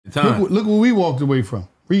Look what we walked away from.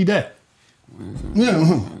 Read that. Yeah.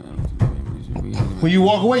 When you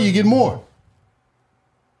walk away, you get more.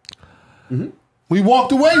 We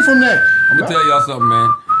walked away from that. I'm gonna tell y'all something,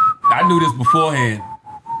 man. I knew this beforehand,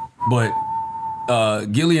 but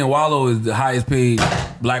Gille and Wallow is the highest paid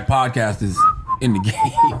black podcasters in the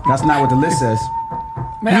game. That's not what the list says.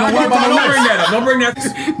 Man, don't bring that up. Don't bring that.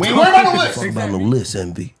 We ain't worried about the list. Fuck about no list,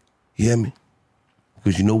 Envy. You hear me?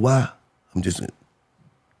 Because you know why?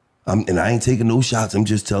 And I ain't taking no shots. I'm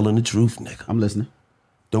just telling the truth, nigga. I'm listening.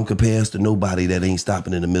 Don't compare us to nobody that ain't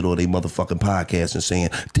stopping in the middle of their motherfucking podcast and saying,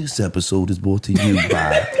 this episode is brought to you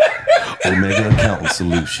by Omega Accounting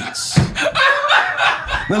Solutions.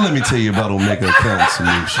 Now let me tell you about Omega Accounting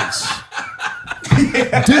Solutions.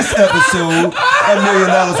 This episode, $1 million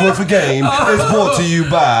worth of game, is brought to you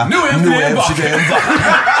by New Amsterdam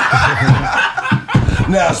Vodka.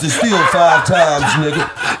 Now it's distilled 5 times, nigga.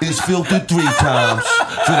 It's filtered 3 times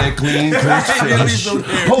for that clean, crisp finish.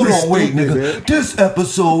 Hold on, wait, nigga. This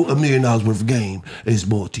episode, $1 million worth of game, is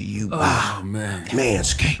brought to you by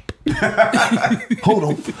Manscaped. Hold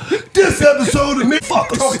on. This episode of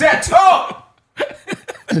Fuckers. Talk that talk!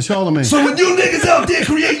 It's Charlamagne. So when you niggas out there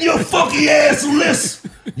creating your funky ass list,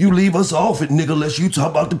 you leave us off it, nigga, unless you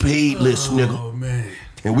talk about the paid list, nigga. Oh, man.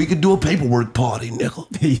 And we could do a paperwork party, nigga.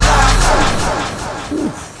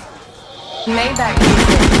 Maybach.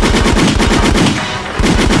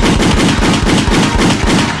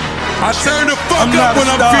 I turn the fuck up when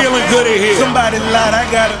I'm feeling good in here. Somebody lied,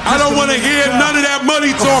 I don't want to hear none of that money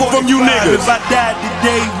talk from you niggas. If I died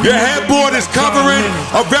today, Your headboard is covering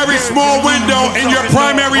a very small window in your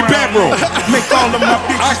primary bedroom.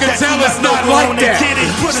 I can tell it's not like that.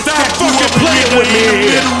 Stop fucking playing with me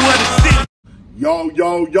here.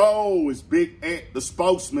 Yo, it's Big Ant, the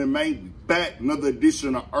spokesman, man. We back, another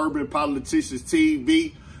edition of Urban Politicians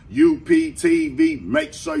TV, UPTV.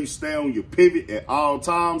 Make sure you stay on your pivot at all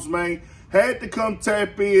times, man. Had to come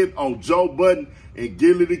tap in on Joe Budden and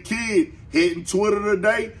Gille the Kid hitting Twitter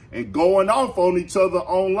today and going off on each other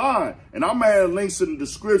online. And I'm adding links in the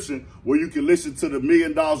description where you can listen to the $1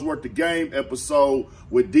 million worth of game episode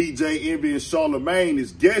with DJ Envy and Charlamagne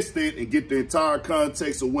as guested and get the entire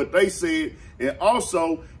context of what they said. And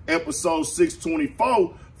also episode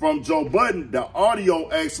 624 from Joe Budden. The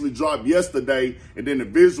audio actually dropped yesterday and then the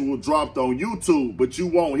visual dropped on YouTube, but you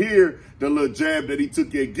won't hear the little jab that he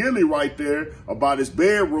took at Gille right there about his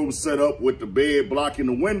bedroom setup with the bed blocking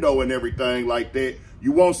the window and everything like that.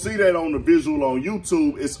 You won't see that on the visual on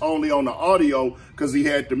YouTube. It's only on the audio because he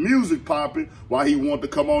had the music popping while he wanted to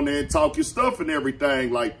come on there and talk his stuff and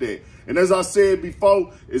everything like that. And as I said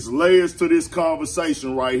before, it's layers to this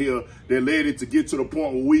conversation right here that led it to get to the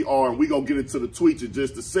point where we are, and we're going to get into the tweets in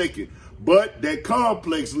just a second. But that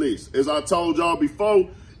complex list, as I told y'all before,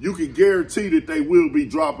 you can guarantee that they will be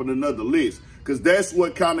dropping another list. Because that's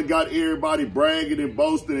what kind of got everybody bragging and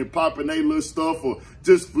boasting and popping their little stuff or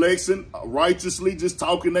just flexing righteously, just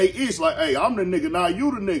talking they ish. Like, hey, I'm the nigga, now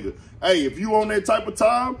you the nigga. Hey, if you on that type of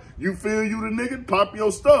time, you feel you the nigga, pop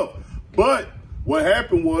your stuff. But what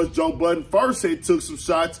happened was Joe Budden first had took some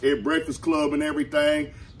shots at Breakfast Club and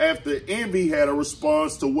everything after Envy had a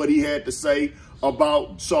response to what he had to say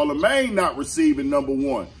about Charlamagne not receiving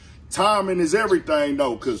 #1. Timing is everything,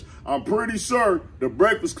 though, because I'm pretty sure the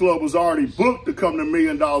Breakfast Club was already booked to come to $1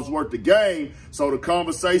 million worth of game. So the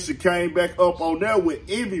conversation came back up on there when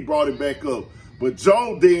Envy brought it back up. But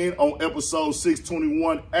Joe then, on episode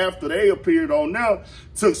 621, after they appeared on there,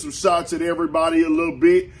 took some shots at everybody a little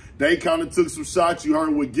bit. They kind of took some shots. You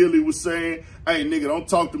heard what Gille was saying. Hey, nigga, don't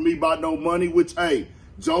talk to me about no money, which, hey,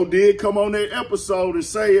 Joe did come on that episode and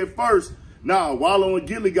say at first, nah, Wallow and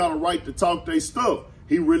Gille got a right to talk their stuff.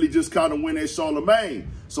 He really just kind of went at Charlamagne.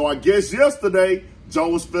 So I guess yesterday, Joe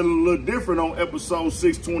was feeling a little different on episode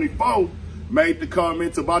 624, made the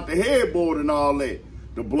comments about the headboard and all that.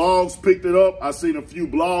 The blogs picked it up. I seen a few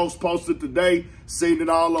blogs posted today, seen it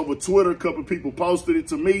all over Twitter. A couple of people posted it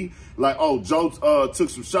to me, like, oh, Joe took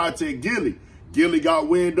some shots at Gille. Gille got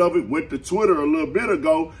wind of it, went to Twitter a little bit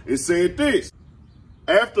ago and said this.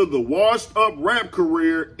 After the washed up rap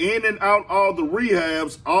career, in and out all the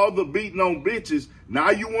rehabs, all the beating on bitches, now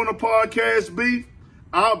you want a podcast beef?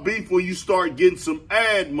 I'll beef when you start getting some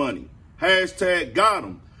ad money. Hashtag got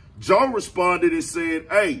him. Joe responded and said,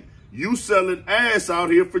 hey, you selling ass out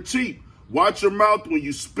here for cheap. Watch your mouth when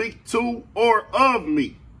you speak to or of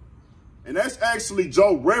me. And that's actually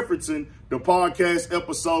Joe referencing the podcast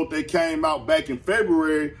episode that came out back in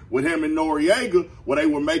February with him and Noriega, where they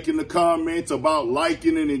were making the comments about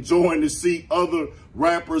liking and enjoying to see other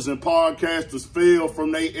rappers and podcasters fail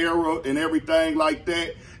from their era and everything like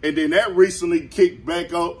that. And then that recently kicked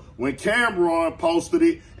back up when Cameron posted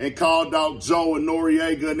it and called out Joe and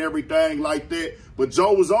Noriega and everything like that. But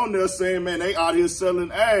Joe was on there saying, man, they out here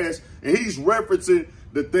selling ass. And he's referencing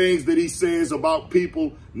the things that he says about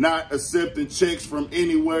people not accepting checks from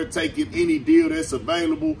anywhere, taking any deal that's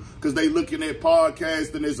available because they looking at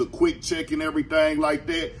podcasting as a quick check and everything like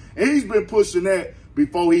that. And he's been pushing that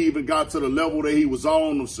before he even got to the level that he was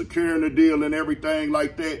on of securing the deal and everything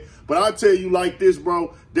like that. But I tell you like this,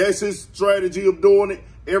 bro, that's his strategy of doing it.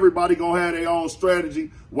 Everybody gonna have their own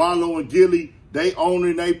strategy. Wallow and Gille, they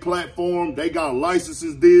owning their platform. They got a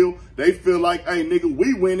licenses deal. They feel like, hey, nigga,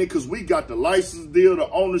 we winning because we got the license deal, the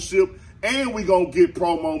ownership, and we gonna get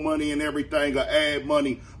promo money and everything or ad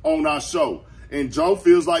money on our show. And Joe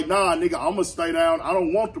feels like, nah, nigga, I'm gonna stay down. I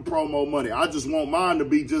don't want the promo money. I just want mine to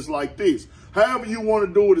be just like this. However you want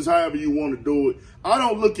to do it is however you want to do it. I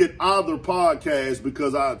don't look at other podcasts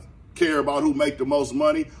because I care about who make the most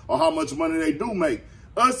money or how much money they do make.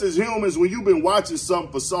 Us as humans, when you've been watching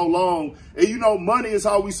something for so long, and you know money is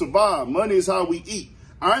how we survive. Money is how we eat.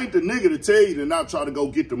 I ain't the nigga to tell you to not try to go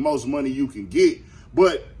get the most money you can get.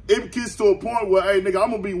 But it gets to a point where, hey, nigga, I'm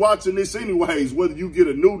going to be watching this anyways, whether you get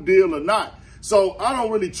a new deal or not. So I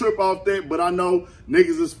don't really trip off that, but I know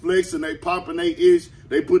niggas is flexing, they popping they ish,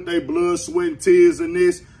 they put their blood, sweat, and tears in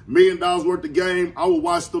this. $1 million worth of game, I would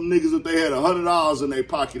watch them niggas if they had $100 in their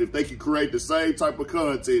pocket. If they could create the same type of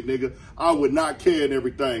content, nigga, I would not care and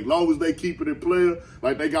everything. Long as they keep it in player,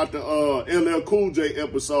 like they got the LL Cool J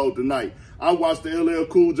episode tonight. I watched the LL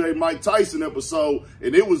Cool J Mike Tyson episode,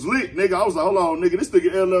 and it was lit, nigga. I was like, hold on, nigga, this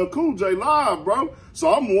nigga LL Cool J live, bro.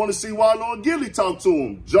 So I'm want to see Wallow and Gille talk to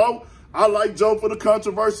him. Joe, I like Joe for the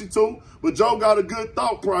controversy too, but Joe got a good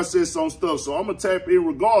thought process on stuff, so I'm going to tap in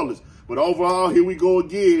regardless. But overall, here we go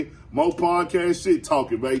again. More podcast shit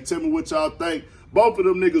talking, baby. Tell me what y'all think. Both of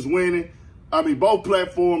them niggas winning. I mean, both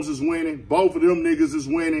platforms is winning. Both of them niggas is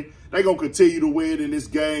winning. They going to continue to win in this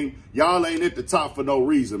game. Y'all ain't at the top for no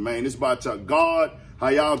reason, man. It's about y'all God, how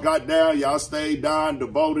y'all got down. Y'all stayed down,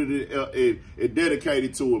 devoted and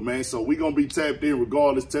dedicated to it, man. So we going to be tapped in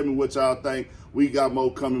regardless. Tell me what y'all think. We got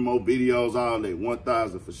more coming, more videos, all that.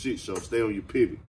 1,000 for shit show. Stay on your pivot.